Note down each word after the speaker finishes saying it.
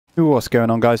What's going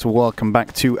on, guys? Welcome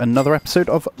back to another episode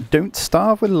of Don't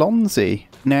Starve with Lonzy.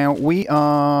 Now, we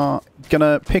are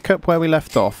gonna pick up where we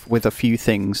left off with a few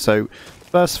things. So,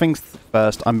 first things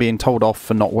first, I'm being told off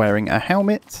for not wearing a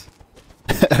helmet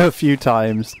a few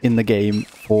times in the game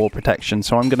for protection.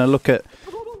 So I'm gonna look at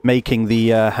making the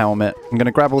helmet. I'm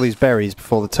gonna grab all these berries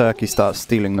before the turkey starts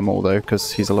stealing them all, though,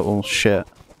 because he's a little shit.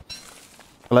 So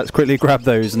let's quickly grab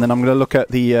those, and then I'm gonna look at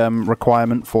the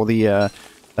requirement for the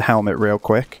helmet real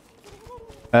quick.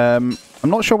 I'm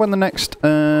not sure when the next,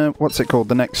 what's it called?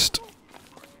 The next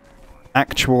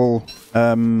actual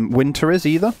winter is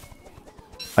either.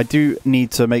 I do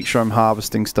need to make sure I'm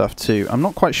harvesting stuff too. I'm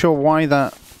not quite sure why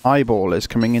that eyeball is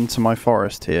coming into my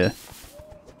forest here.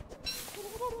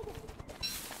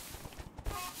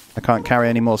 I can't carry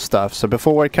any more stuff. So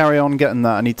before I carry on getting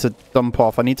that, I need to dump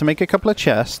off. I need to make a couple of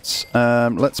chests.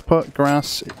 Let's put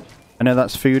grass. I know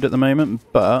that's food at the moment,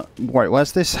 but wait,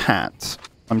 where's this hat?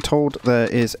 I'm told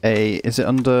there is a... Is it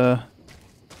under...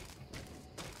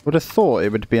 Would have thought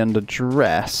it would be under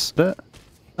dress. But,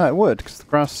 oh, it would, because the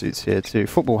grass suit's here too.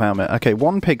 Football helmet. Okay,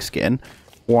 one pigskin,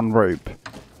 one rope.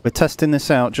 We're testing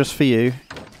this out just for you.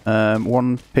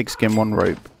 One pigskin, one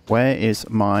rope. Where is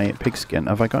my pigskin?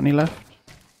 Have I got any left?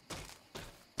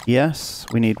 Yes,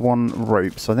 we need one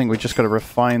rope. So I think we just got to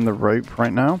refine the rope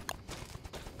right now.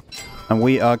 And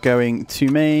we are going to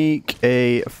make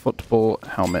a football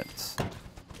helmet.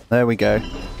 There we go.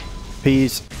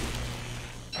 Peas.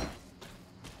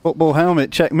 Football helmet,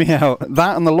 check me out.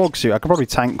 That and the log suit. I could probably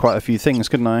tank quite a few things,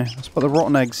 couldn't I? Let's put the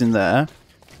rotten eggs in there.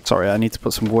 Sorry, I need to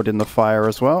put some wood in the fire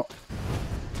as well.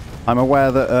 I'm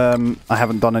aware that I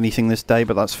haven't done anything this day,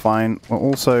 but that's fine. We'll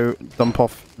also dump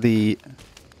off the...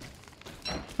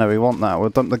 No, we want that.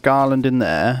 We'll dump the garland in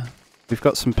there. We've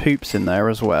got some poops in there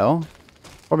as well.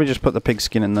 Probably just put the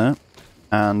pigskin in there.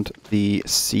 And the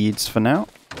seeds for now.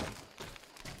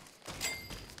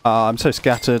 I'm so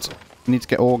scattered. I need to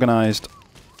get organised.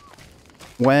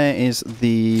 Where is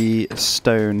the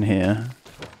stone here?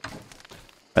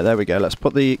 Right, there we go. Let's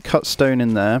put the cut stone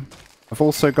in there. I've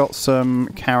also got some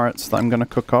carrots that I'm going to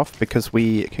cook off because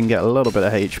we can get a little bit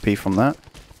of HP from that.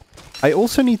 I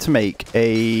also need to make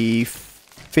a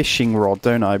fishing rod,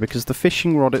 don't I? Because the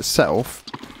fishing rod itself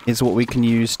is what we can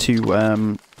use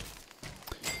to...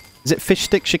 Is it fish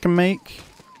sticks you can make?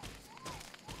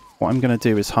 What I'm going to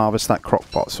do is harvest that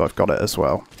crock pot, so I've got it as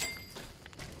well.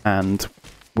 And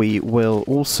we will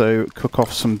also cook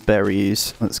off some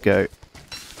berries. Let's go.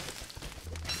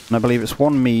 And I believe it's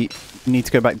one meat. We need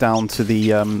to go back down to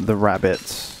the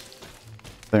rabbits,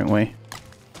 don't we?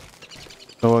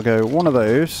 So I'll go one of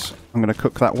those. I'm going to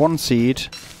cook that one seed.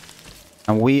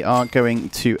 And we are going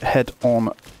to head on.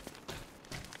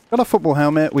 Got a football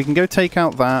helmet. We can go take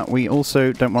out that. We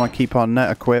also don't want to keep our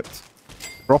net equipped.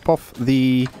 Drop off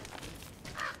the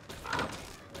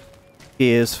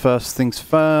gears first things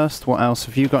first. What else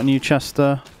have you got in you,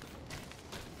 Chester?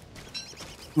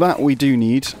 That we do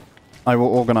need. I will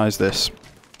organise this.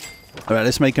 Alright,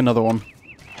 let's make another one.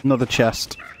 Another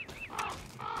chest.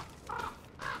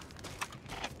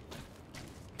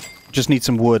 Just need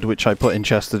some wood, which I put in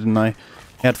Chester, didn't I?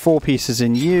 We had 4 pieces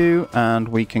in you, and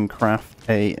we can craft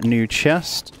a new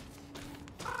chest.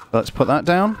 Let's put that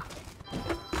down.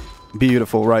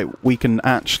 Beautiful. Right, we can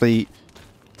actually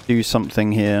do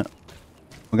something here.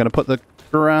 We're going to put the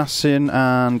grass in,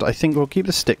 and I think we'll keep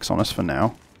the sticks on us for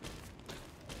now.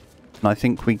 And I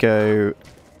think we go...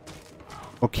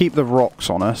 We'll keep the rocks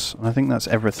on us. I think that's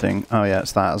everything. Oh yeah,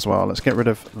 it's that as well. Let's get rid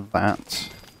of that.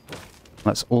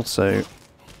 Let's also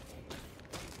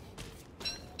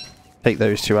take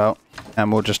those 2 out.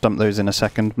 And we'll just dump those in a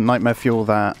second. Nightmare fuel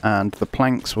that, and the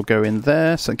planks will go in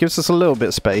there. So it gives us a little bit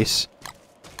of space.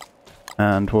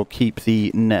 And we'll keep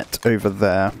the net over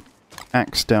there.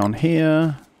 Axe down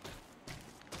here.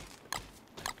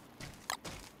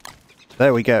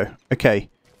 There we go. Okay.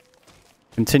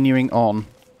 Continuing on.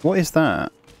 What is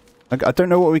that? I don't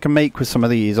know what we can make with some of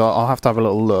these. I'll have to have a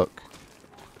little look.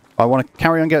 I want to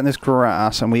carry on getting this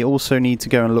grass, and we also need to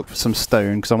go and look for some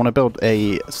stone, because I want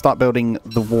to start building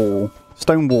the wall.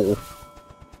 Stone wall.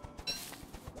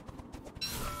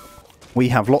 We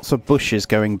have lots of bushes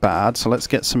going bad, so let's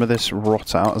get some of this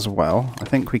rot out as well. I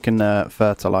think we can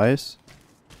fertilise.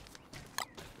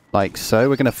 Like so.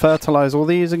 We're going to fertilise all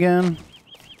these again.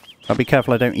 I'll be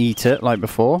careful I don't eat it like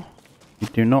before. You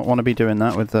do not want to be doing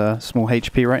that with small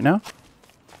HP right now.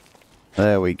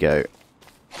 There we go.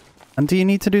 And do you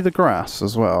need to do the grass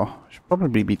as well? Should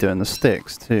probably be doing the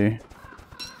sticks too.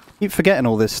 Keep forgetting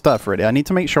all this stuff, really. I need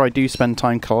to make sure I do spend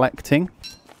time collecting.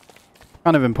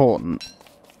 Kind of important.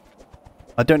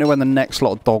 I don't know when the next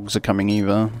lot of dogs are coming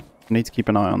either. I need to keep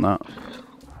an eye on that.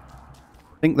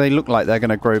 think they look like they're going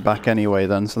to grow back anyway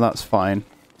then, so that's fine.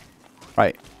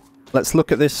 Right. Let's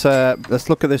look at this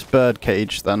bird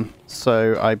cage then.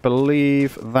 So I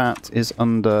believe that is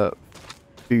under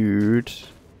food.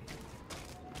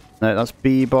 No, that's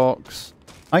bee box.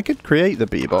 I could create the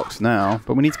bee box now,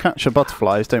 but we need to capture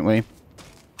butterflies, don't we?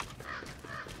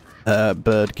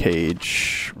 Bird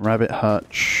cage. Rabbit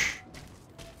hutch.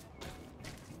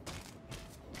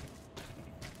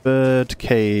 Bird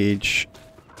cage.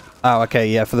 Oh, okay,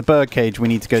 yeah, for the bird cage we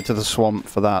need to go to the swamp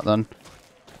for that then.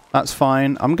 That's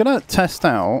fine. I'm gonna test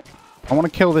out. I want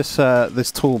to kill this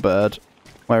this tall bird.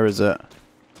 Where is it?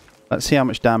 Let's see how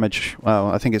much damage.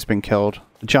 Well, I think it's been killed.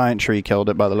 The giant tree killed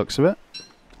it by the looks of it.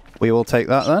 We will take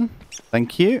that then.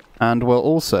 Thank you. And we'll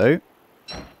also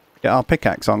get our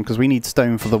pickaxe on because we need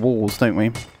stone for the walls, don't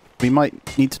we? We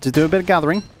might need to do a bit of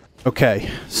gathering. Okay,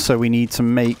 so we need to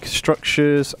make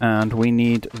structures and we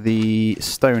need the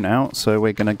stone out. So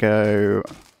we're gonna go.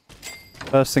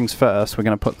 First things first. We're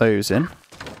gonna put those in.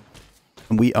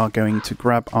 And we are going to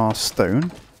grab our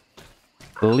stone.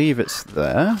 I believe it's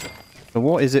there. So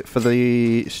what is it for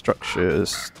the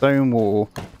structures? Stone wall.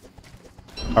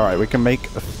 Alright, we can make...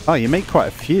 Oh, you make quite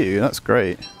a few. That's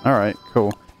great. Alright,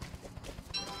 cool.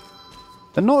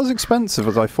 They're not as expensive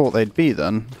as I thought they'd be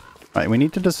then. Right, we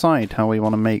need to decide how we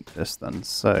want to make this then.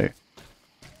 So,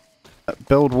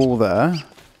 build wall there.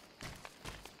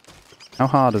 How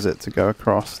hard is it to go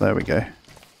across? There we go.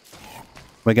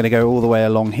 We're going to go all the way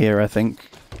along here, I think.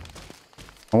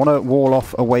 I want to wall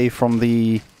off away from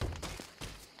the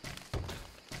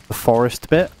forest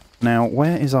bit. Now,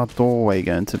 where is our doorway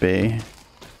going to be?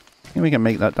 I think we can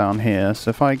make that down here. So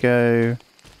if I go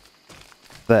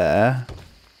there...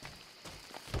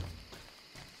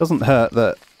 Doesn't hurt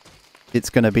that it's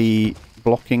going to be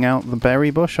blocking out the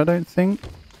berry bush, I don't think.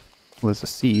 Well, there's a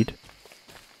seed.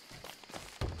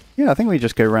 Yeah, I think we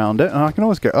just go around it. Oh, I can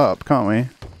always go up, can't we?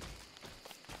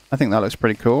 I think that looks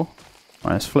pretty cool.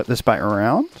 Right, let's flip this back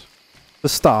around. The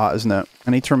start, isn't it?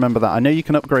 I need to remember that. I know you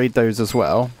can upgrade those as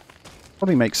well.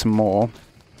 Probably make some more.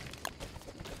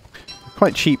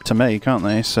 Quite cheap to make, aren't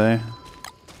they? So,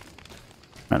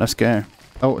 right, let's go.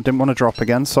 Oh, didn't want to drop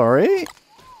again. Sorry.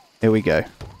 Here we go.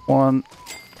 One.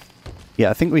 Yeah,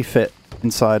 I think we fit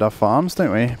inside our farms,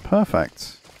 don't we?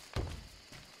 Perfect.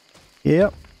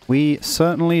 Yep, we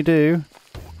certainly do.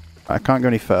 I can't go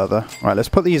any further. Right, let's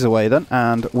put these away then,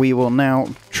 and we will now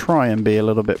try and be a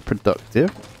little bit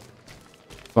productive.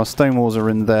 Our stone walls are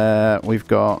in there. We've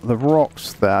got the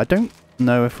rocks there. I don't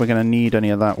know if we're going to need any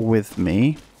of that with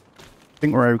me. I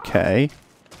think we're okay.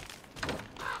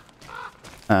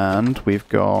 And we've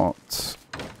got...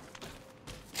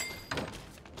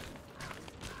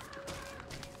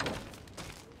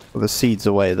 well, the seeds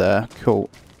away there. Cool.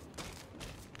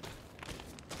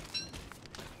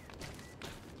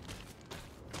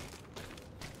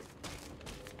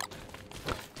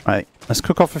 Right, let's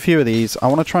cook off a few of these. I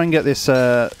want to try and get this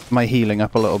my healing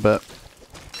up a little bit.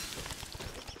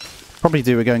 Probably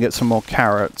do. We're going to get some more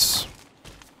carrots.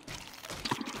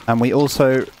 And we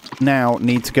also now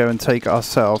need to go and take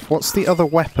ourselves... What's the other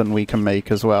weapon we can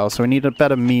make as well? So we need a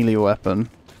better melee weapon.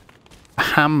 A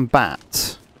ham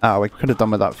bat. Oh, we could have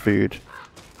done with that food.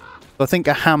 I think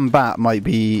a ham bat might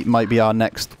be our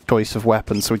next choice of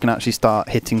weapon, so we can actually start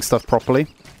hitting stuff properly.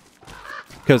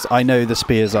 Because I know the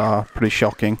spears are pretty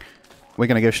shocking. We're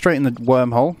going to go straight in the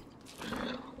wormhole.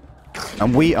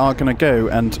 And we are going to go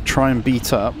and try and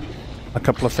beat up a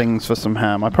couple of things for some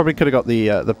ham. I probably could have got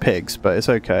the pigs, but it's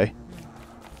okay.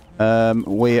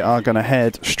 We are going to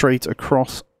head straight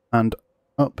across and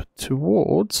up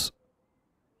towards...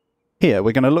 Here,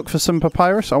 we're going to look for some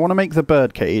papyrus. I want to make the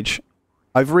bird cage.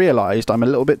 I've realised I'm a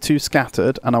little bit too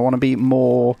scattered, and I want to be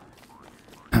more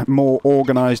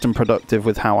organised and productive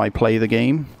with how I play the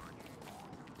game.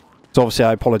 So obviously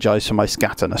I apologise for my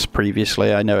scatterness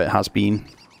previously. I know it has been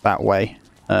that way.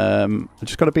 I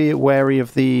just got to be wary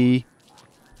of the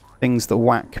things that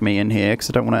whack me in here, because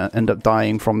I don't want to end up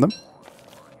dying from them.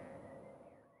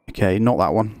 Okay, not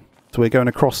that one. So we're going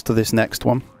across to this next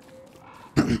one.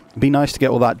 Be nice to get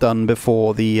all that done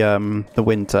before the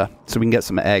winter, so we can get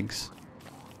some eggs.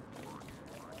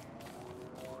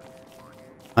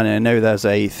 And I know there's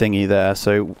a thingy there,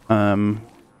 so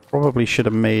probably should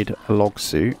have made a log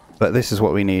suit, but this is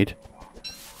what we need.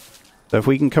 So if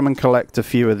we can come and collect a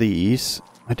few of these...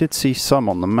 I did see some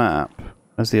on the map.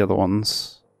 There's the other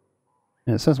ones.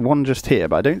 Yeah, it says one just here,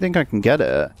 but I don't think I can get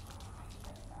it.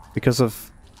 Because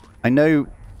of... I know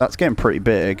that's getting pretty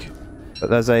big. But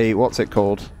there's a, what's it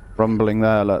called? Rumbling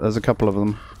there. Look, there's a couple of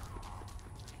them.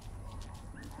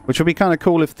 Which would be kind of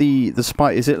cool if the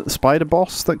spider... Is it the spider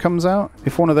boss that comes out?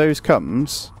 If one of those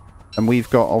comes, and we've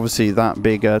got obviously that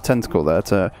big tentacle there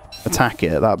to attack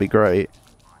it, that'd be great.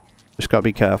 Just gotta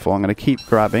be careful. I'm gonna keep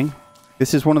grabbing.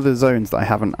 This is one of the zones that I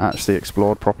haven't actually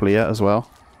explored properly yet as well.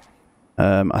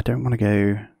 I don't want to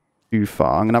go too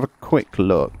far. I'm gonna have a quick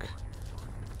look.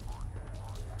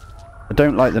 I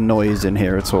don't like the noise in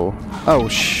here at all. Oh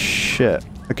shit.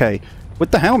 Okay,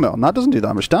 with the helmet on, that doesn't do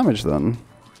that much damage then.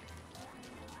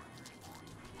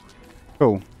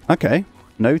 Cool. Okay,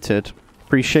 noted.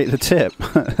 Appreciate the tip.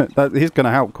 He's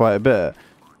gonna help quite a bit.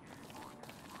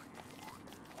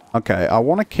 Okay, I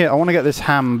want to get this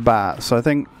ham bat. So I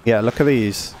think, yeah, look at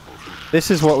these. This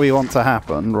is what we want to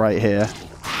happen right here.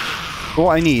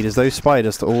 What I need is those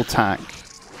spiders to all attack.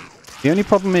 The only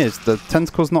problem is the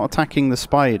tentacle's not attacking the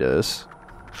spiders.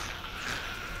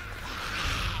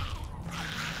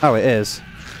 Oh, it is.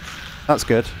 That's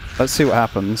good. Let's see what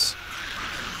happens.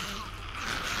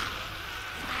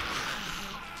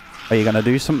 Are you gonna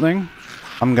do something?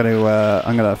 I'm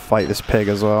gonna fight this pig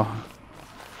as well.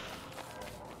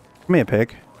 Come here,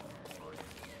 pig.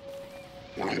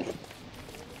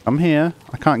 Come here.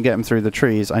 I can't get him through the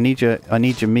trees. I need your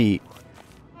meat.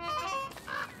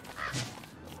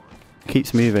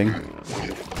 Keeps moving.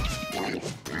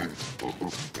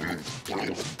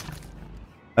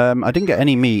 I didn't get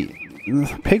any meat.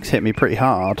 Pigs hit me pretty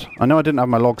hard. I know I didn't have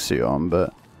my log suit on,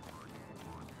 but...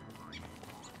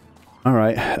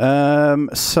 Alright,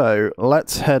 so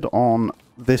let's head on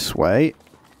this way.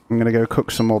 I'm going to go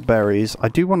cook some more berries. I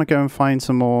do want to go and find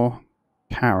some more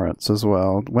carrots as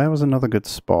well. Where was another good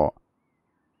spot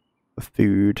for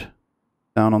food?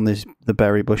 Down on the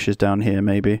berry bushes down here,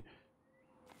 maybe.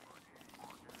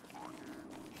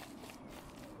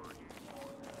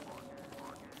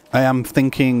 I am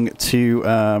thinking to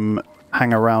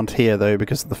hang around here, though,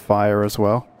 because of the fire as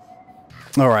well.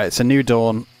 Alright, it's a new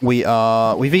dawn. We've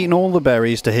eaten all the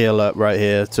berries to heal up right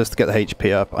here, just to get the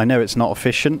HP up. I know it's not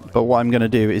efficient, but what I'm going to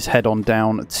do is head on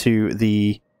down to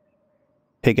the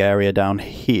pig area down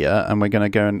here, and we're going to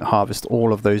go and harvest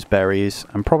all of those berries,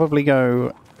 and probably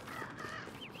go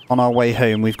on our way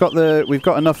home. We've got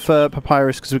enough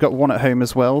papyrus, because we've got one at home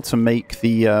as well, to make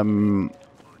the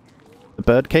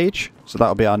bird cage, so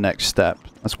that'll be our next step.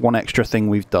 That's one extra thing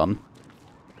we've done.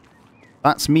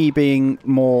 That's me being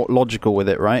more logical with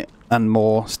it, right? And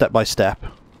more step by step.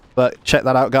 But check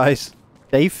that out, guys.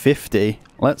 Day 50.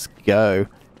 Let's go.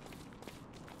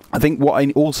 I think what I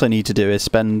also need to do is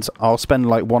I'll spend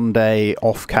like one day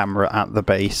off camera at the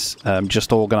base,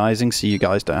 just organising, so you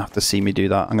guys don't have to see me do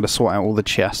that. I'm going to sort out all the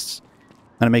chests.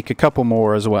 I'm going to make a couple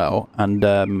more as well,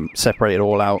 and separate it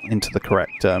all out into the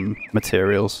correct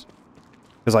materials.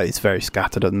 Because like, it's very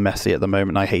scattered and messy at the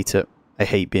moment. I hate it. I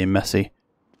hate being messy.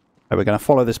 We're going to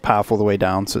follow this path all the way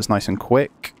down, so it's nice and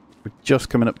quick. We're just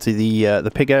coming up to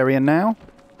the pig area now.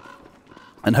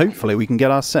 And hopefully we can get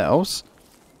ourselves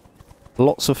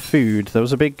lots of food. There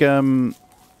was a a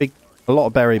lot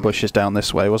of berry bushes down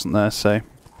this way, wasn't there? So I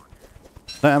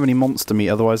don't have any monster meat,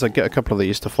 otherwise I'd get a couple of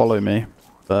these to follow me.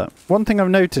 But one thing I've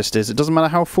noticed is it doesning matter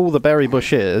how full the berry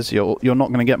bush is, you're not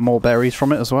going to get more berries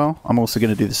from it as well. I'm also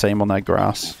going to do the same on their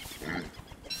grass.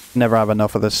 Never have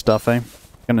enough of this stuff, eh?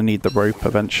 Gonna need the rope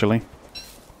eventually.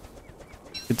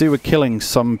 Could do with killing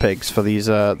some pigs for these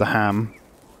the ham.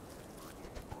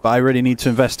 But I really need to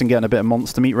invest in getting a bit of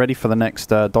monster meat ready for the next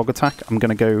dog attack. I'm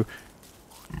gonna go,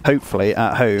 hopefully,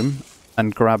 at home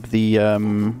and grab the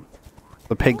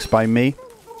pigs by me.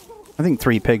 I think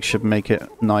 3 pigs should make it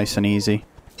nice and easy.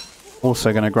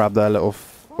 Also gonna grab their little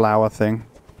flower thing.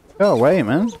 Go away,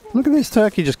 man. Look at this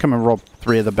turkey just come and rob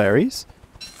 3 of the berries.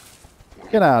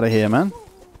 Get out of here, man.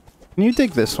 Can you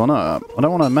dig this one up? I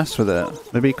don't want to mess with it.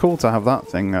 It'd be cool to have that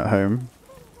thing at home.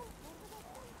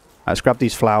 Let's grab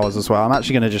these flowers as well. I'm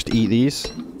actually going to just eat these.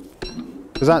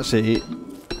 Because actually,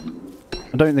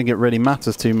 I don't think it really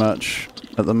matters too much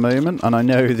at the moment. And I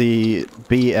know the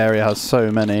bee area has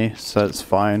so many, so it's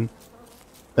fine.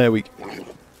 There we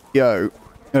go.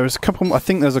 There's a couple. I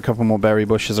think there's a couple more berry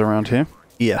bushes around here.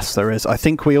 Yes, there is. I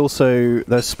think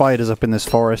there's spiders up in this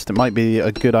forest. It might be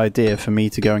a good idea for me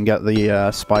to go and get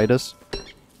the spiders.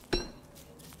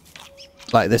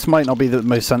 Like, this might not be the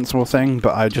most sensible thing,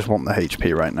 but I just want the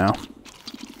HP right now.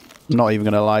 I'm not even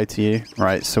going to lie to you.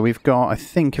 Right, so we've got, I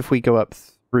think if we go up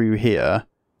through here,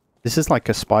 this is like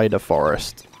a spider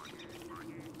forest.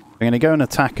 I'm going to go and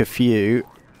attack a few.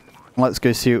 Let's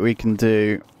go see what we can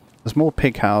do. There's more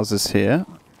pig houses here.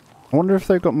 I wonder if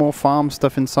they've got more farm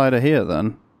stuff inside of here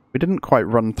then. We didn't quite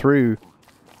run through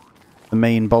the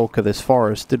main bulk of this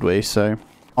forest, did we? So,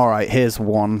 alright, here's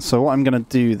one. So what I'm going to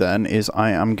do then is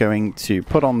I am going to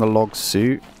put on the log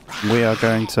suit. We are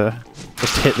going to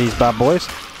just hit these bad boys.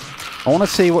 I want to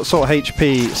see what sort of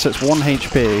HP. So it's 1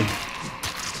 HP.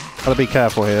 Gotta be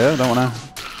careful here. Don't wanna...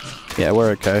 Yeah, we're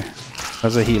okay.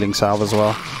 There's a healing salve as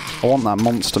well. I want that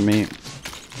monster meat.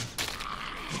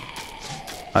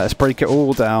 Right, let's break it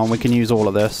all down. We can use all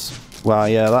of this. Wow,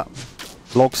 yeah, that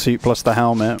log suit plus the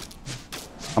helmet.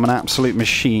 I'm an absolute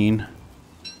machine.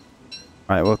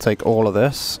 Right, we'll take all of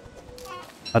this.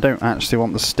 I don't actually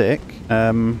want the stick.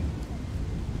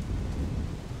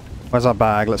 Where's our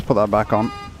bag? Let's put that back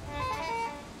on.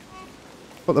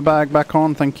 Put the bag back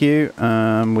on, thank you.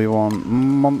 We want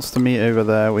monster meat over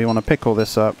there. We want to pick all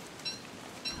this up.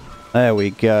 There we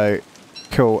go.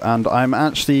 Cool, and I'm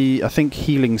actually, I think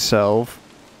healing salve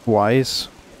wise,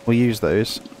 we'll use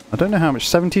those. I don't know how much,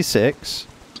 76?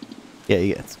 Yeah,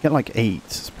 you get like 8.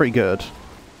 It's pretty good.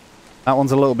 That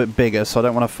one's a little bit bigger, so I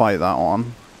don't want to fight that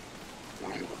one.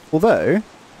 Although,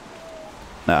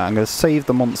 no, I'm going to save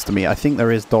the monster meat. I think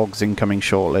there is dogs incoming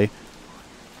shortly.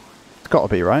 It's got to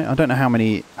be, right? I don't know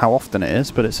how often it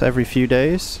is, but it's every few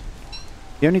days.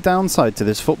 The only downside to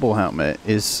this football helmet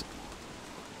is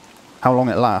how long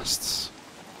it lasts.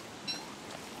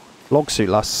 Log suit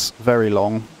lasts very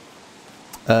long.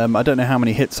 I don't know how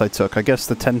many hits I took. I guess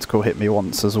the tentacle hit me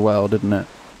once as well, didn't it?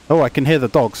 Oh, I can hear the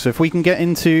dogs. So if we can get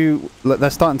into... They're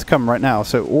starting to come right now.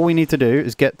 So all we need to do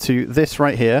is get to this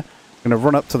right here. I'm going to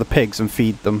run up to the pigs and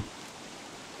feed them.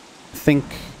 I think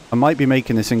I might be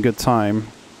making this in good time.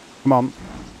 Come on.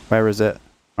 Where is it?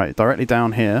 Right, directly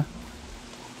down here.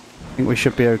 I think we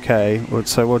should be okay.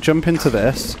 So we'll jump into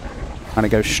this and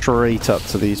go straight up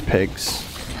to these pigs.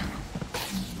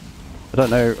 I don't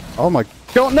know. Oh my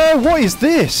god, no! What is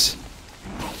this?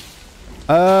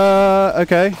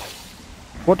 Okay.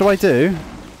 What do I do?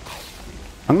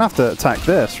 I'm gonna have to attack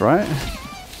this, right?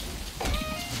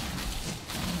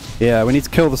 Yeah, we need to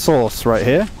kill the source right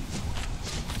here.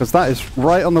 Because that is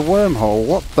right on the wormhole.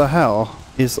 What the hell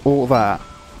is all that?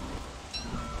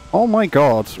 Oh my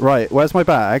god. Right, where's my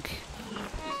bag?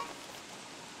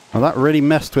 Well, that really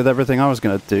messed with everything I was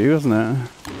gonna do, doesn't it?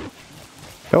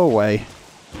 Go away.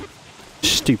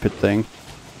 Stupid thing.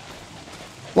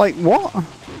 Like, what?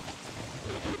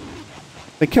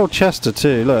 They killed Chester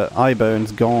too. Look,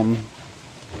 Eyebone's gone.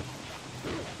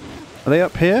 Are they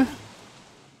up here?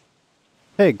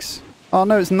 Pigs. Oh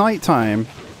no, it's night time.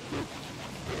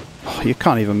 Oh, you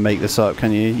can't even make this up,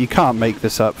 can you? You can't make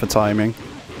this up for timing.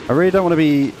 I really don't want to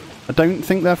be... I don't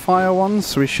think they're fire ones,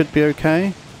 so we should be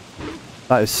okay.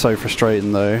 That is so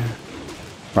frustrating though.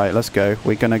 Right, let's go.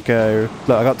 We're gonna go...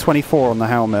 Look, I got 24 on the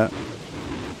helmet.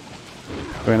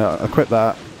 We're gonna equip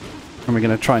that. And we're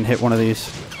gonna try and hit one of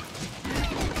these.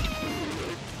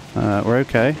 We're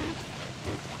okay.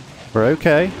 We're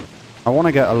okay. I want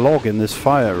to get a log in this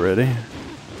fire, really. I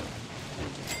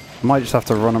might just have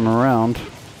to run them around.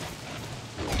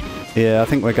 Yeah, I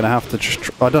think we're going to have to just...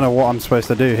 I don't know what I'm supposed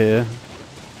to do here.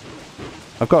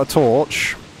 I've got a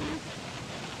torch.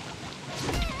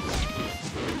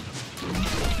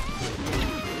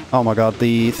 Oh my god,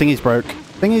 the thingy's broke.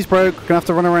 Thingy's broke. Gonna have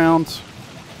to run around.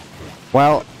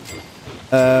 Well,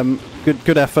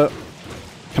 good effort.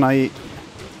 Can I...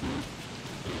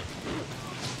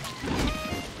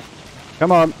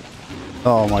 Come on.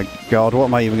 Oh my god, what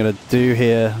am I even going to do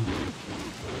here?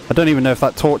 I don't even know if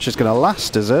that torch is going to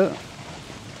last, is it?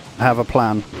 I have a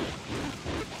plan.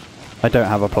 I don't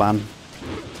have a plan.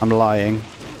 I'm lying.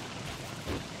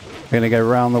 I'm going to go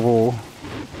round the wall.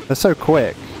 They're so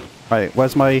quick. Right,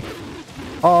 where's my...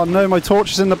 Oh no, my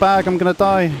torch is in the bag. I'm going to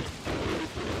die.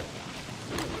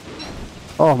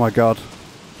 Oh my god.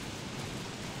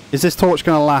 Is this torch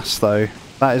going to last, though?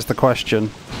 That is the question.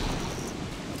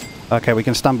 Okay, we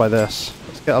can stand by this.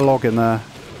 Let's get a log in there.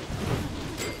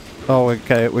 Oh,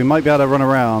 okay. We might be able to run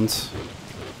around.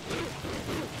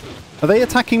 Are they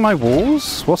attacking my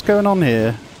walls? What's going on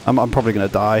here? I'm probably going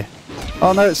to die.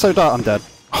 Oh no, it's so dark. I'm dead.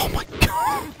 Oh my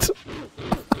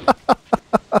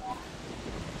god.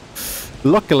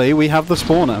 Luckily, we have the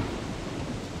spawner.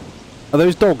 Are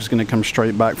those dogs going to come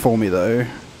straight back for me, though?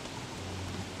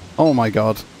 Oh my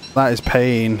god. That is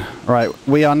pain. Right,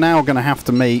 we are now going to have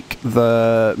to make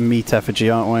the meat effigy,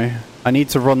 aren't we? I need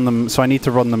to run them, so I need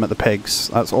to run them at the pigs.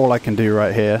 That's all I can do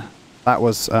right here. That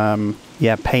was,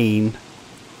 yeah, pain.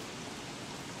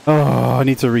 Oh, I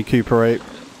need to recuperate.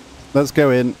 Let's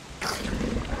go in.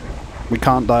 We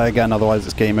can't die again, otherwise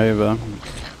it's game over.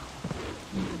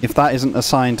 If that isn't a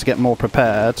sign to get more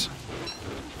prepared...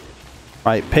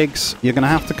 Right, pigs, you're going to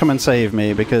have to come and save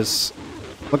me, because...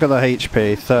 Look at the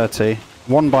HP, 30.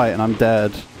 One bite and I'm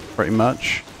dead, pretty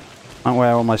much. And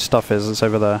where all my stuff is, it's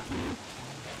over there.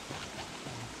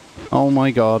 Oh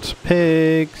my god.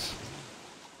 Pigs!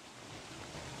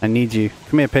 I need you.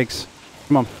 Come here, pigs.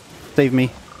 Come on. Save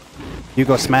me. You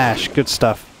go smash. Good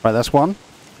stuff. Right, that's one.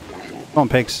 Come on,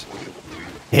 pigs.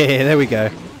 Yeah, there we go.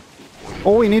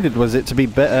 All we needed was it to be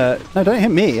better. No, don't hit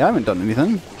me. I haven't done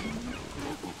anything.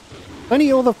 Don't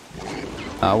eat all the...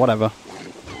 Ah, whatever.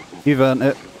 You've earned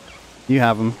it. You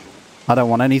have them. I don't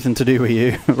want anything to do with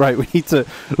you. Right, we need to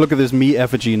look at this meat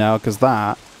effigy now, because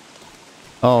that...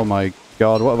 Oh my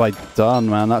god, what have I done,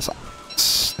 man? That's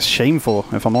shameful,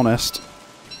 if I'm honest.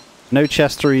 No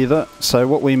Chester either, so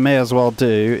what we may as well do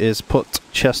is put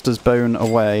Chester's bone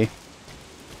away.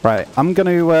 Right, I'm going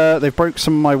to... they've broke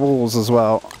some of my walls as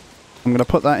well. I'm going to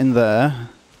put that in there.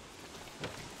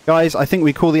 Guys, I think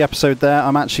we call the episode there.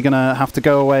 I'm actually going to have to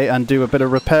go away and do a bit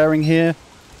of repairing here.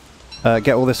 Get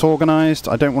all this organised.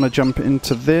 I don't want to jump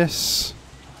into this.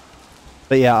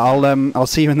 But yeah, I'll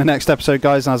see you in the next episode,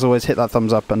 guys. And as always, hit that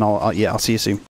thumbs up and I'll see you soon.